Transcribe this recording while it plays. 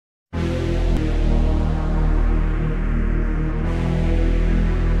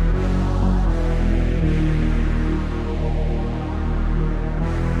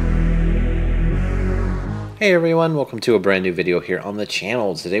Hey everyone, welcome to a brand new video here on the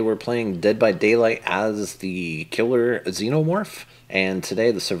channel. Today we're playing Dead by Daylight as the killer Xenomorph, and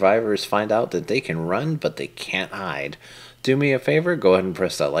today the survivors find out that they can run but they can't hide. Do me a favor, go ahead and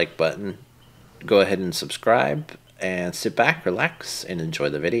press that like button, go ahead and subscribe, and sit back, relax, and enjoy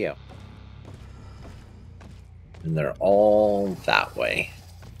the video. And they're all that way.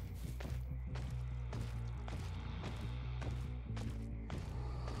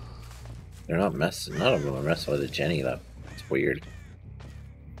 They're not messing, none of them are messing with a Jenny though. It's weird.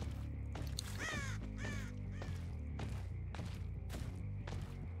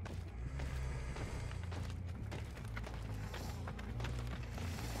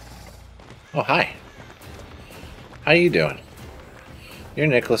 Oh, hi. How you doing? You're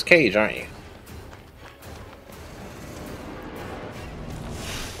Nicolas Cage, aren't you?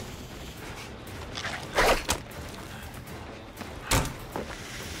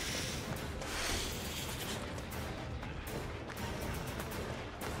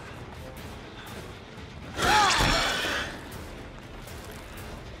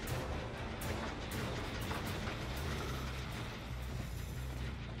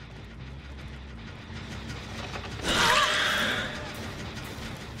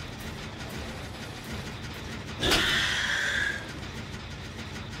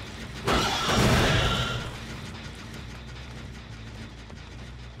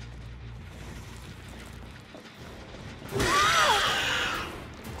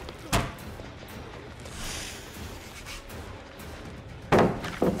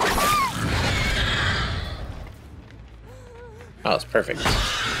 Oh, it's perfect.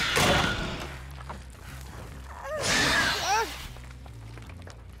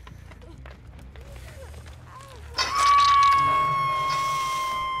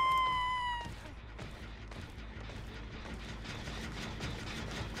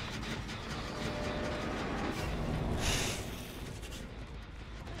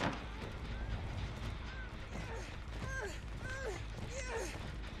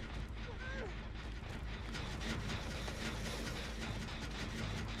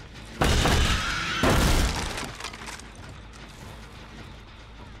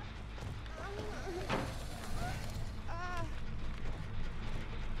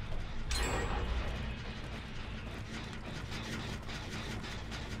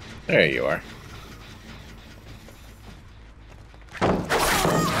 There you are.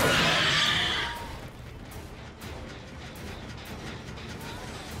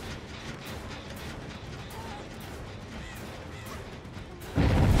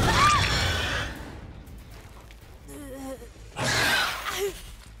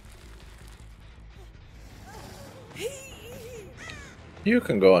 You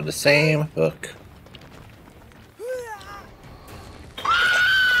can go on the same hook.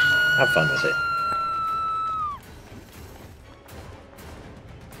 Have fun with it.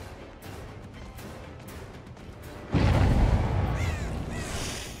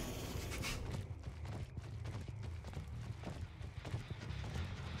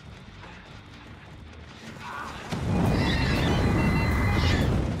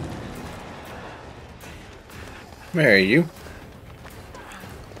 Where are you?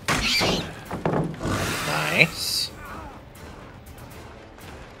 Nice.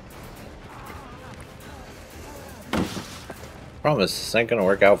 Promise, this ain't gonna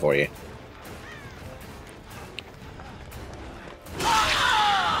work out for you.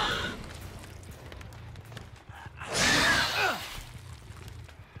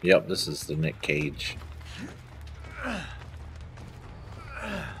 Yep, this is the Nick Cage.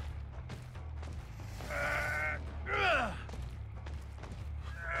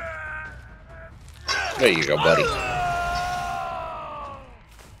 There you go, buddy.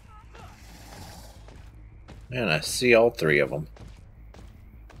 Man, I see all three of them.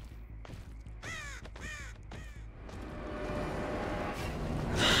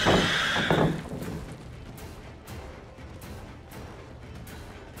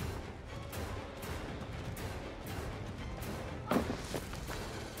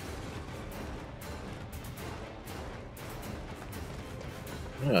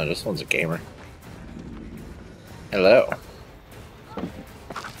 Oh, this one's a gamer. Hello.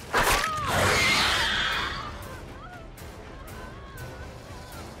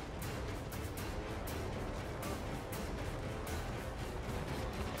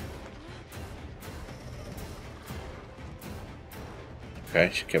 Okay,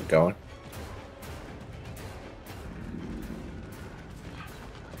 she kept going.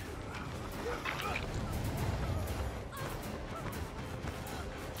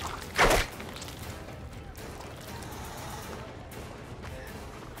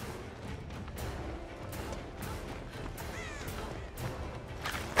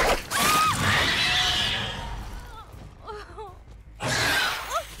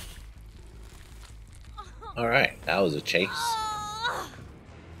 Alright, that was a chase.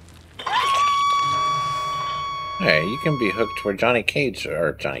 Alright, you can be hooked where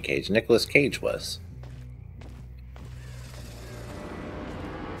Nicolas Cage was.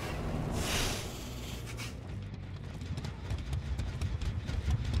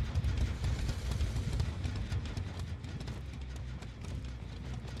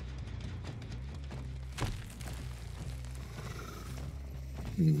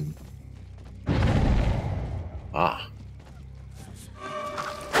 Ah.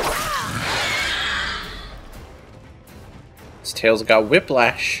 His tail's got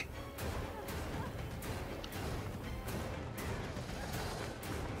whiplash.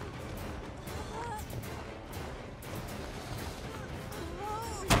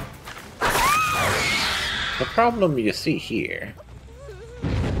 The problem you see here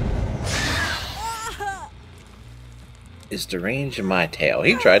is the range of my tail.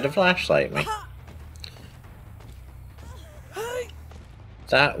 He tried to flashlight me.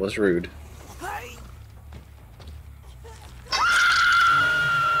 That was rude.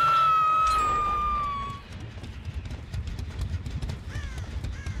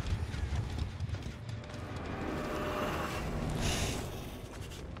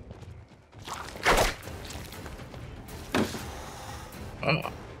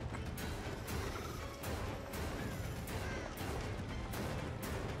 Oh.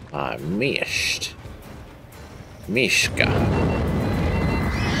 I missed. Mishka.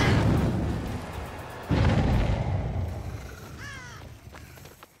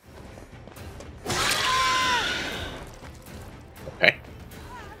 Okay.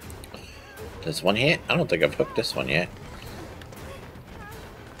 This one hit? I don't think I've hooked this one yet.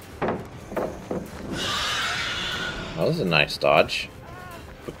 Oh, this is a nice dodge.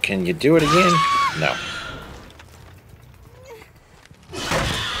 But can you do it again? No.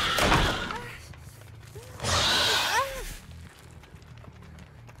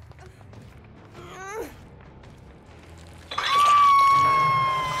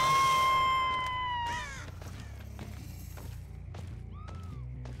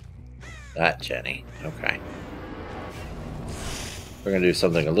 That Jenny. Okay. We're gonna do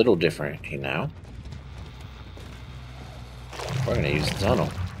something a little different here now. We're gonna use the tunnel.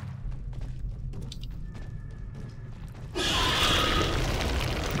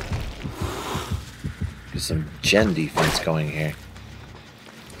 Get some gen defense going here.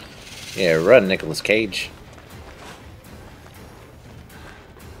 Yeah, run, Nicolas Cage.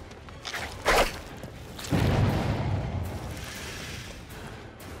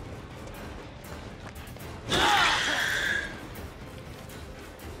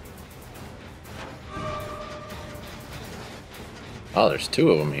 Oh, there's two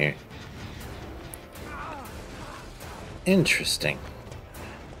of them here. Interesting.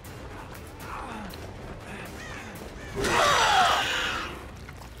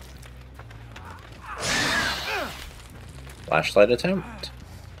 Flashlight attempt?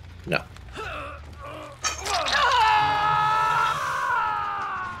 No.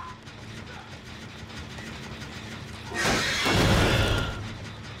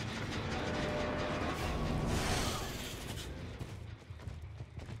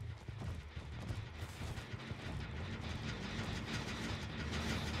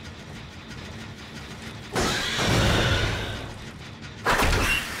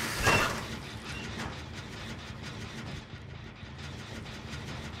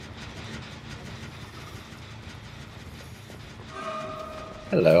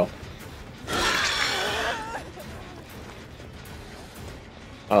 Hello.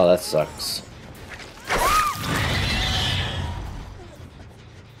 Oh, that sucks.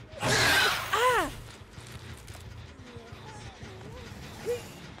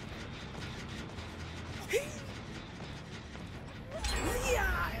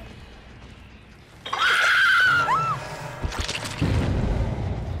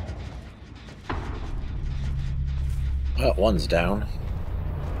 Well, one's down.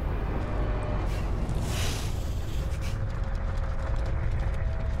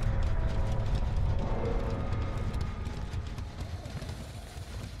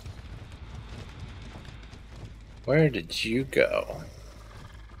 Where did you go?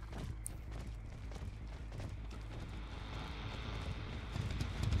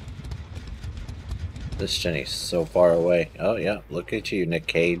 This Jenny's so far away. Oh yeah, look at you, Nick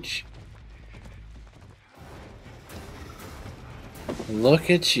Cage. Look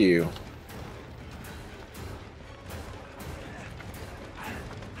at you.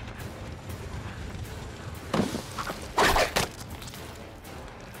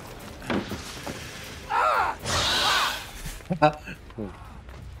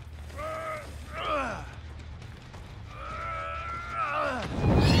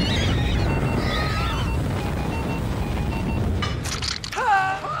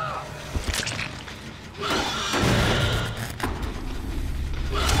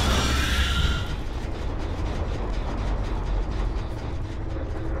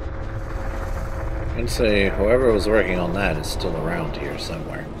 I'd say whoever was working on that is still around here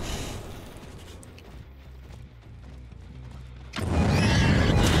somewhere.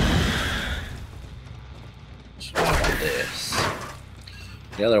 What's wrong with this?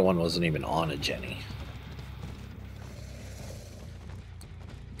 The other one wasn't even on a Jenny.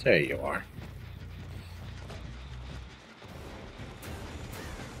 There you are.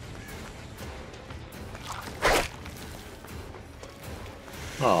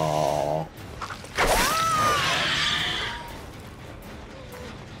 Aww.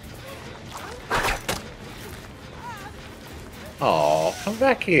 Aww, come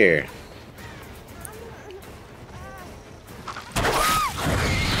back here.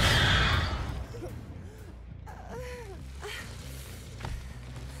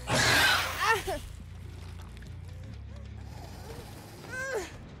 I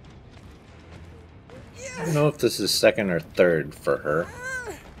don't know if this is second or third for her.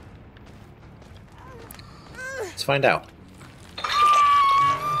 Let's find out.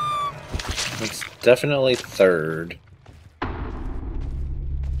 It's definitely third.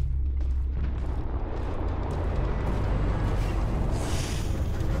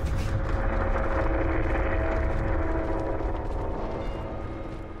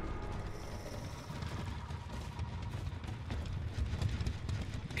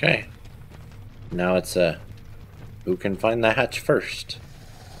 Okay. Now it's who can find the hatch first?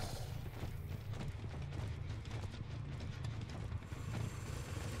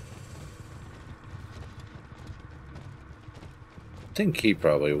 I think he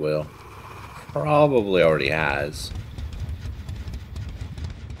probably will. Probably already has.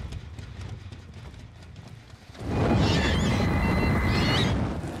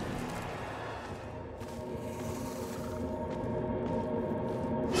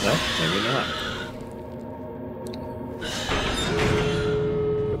 No, maybe not.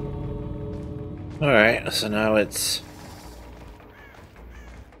 Alright, so now it's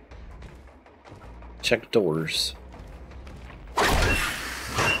check doors.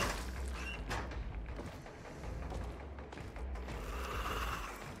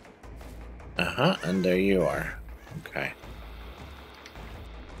 Uh-huh, and there you are. Okay.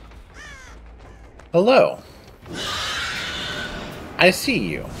 Hello. I see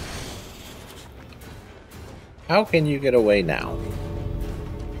you. How can you get away now?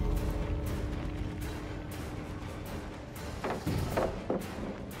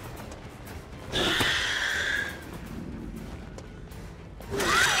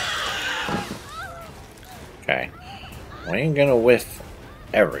 Okay. We ain't gonna whiff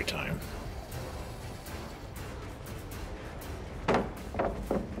every time.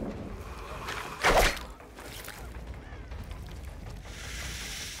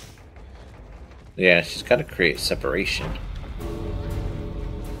 Yeah, she's got to create separation.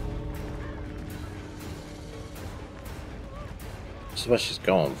 That's what she's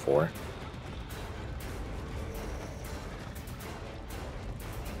going for.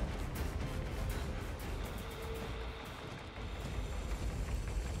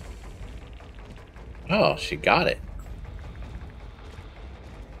 Oh, she got it.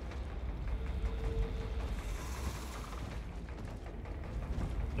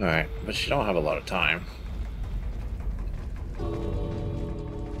 Alright, but she don't have a lot of time.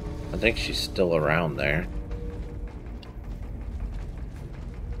 I think she's still around there.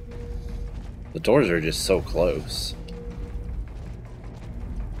 The doors are just so close.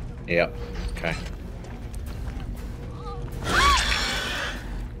 Yep, okay.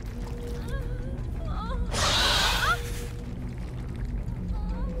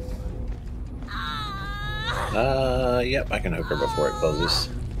 Yep, I can hook her before it closes.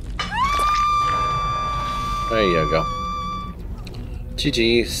 There you go.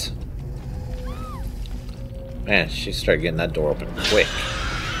 GG's. Man, she started getting that door open quick.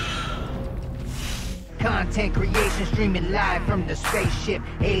 Content creation streaming live from the spaceship.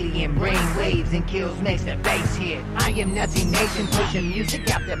 Alien brain waves and kills makes the bass hit. I am Nazi Nation pushing music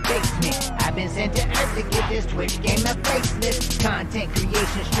out the basement. I've been sent to Earth to get this Twitch game a facelift. Content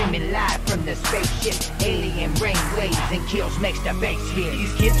creation streaming live from the spaceship. Alien brain waves and kills makes the bass hit.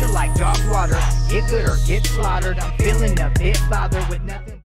 These kids are like dog water. Get good or get slaughtered. I'm feeling a bit bothered with nothing.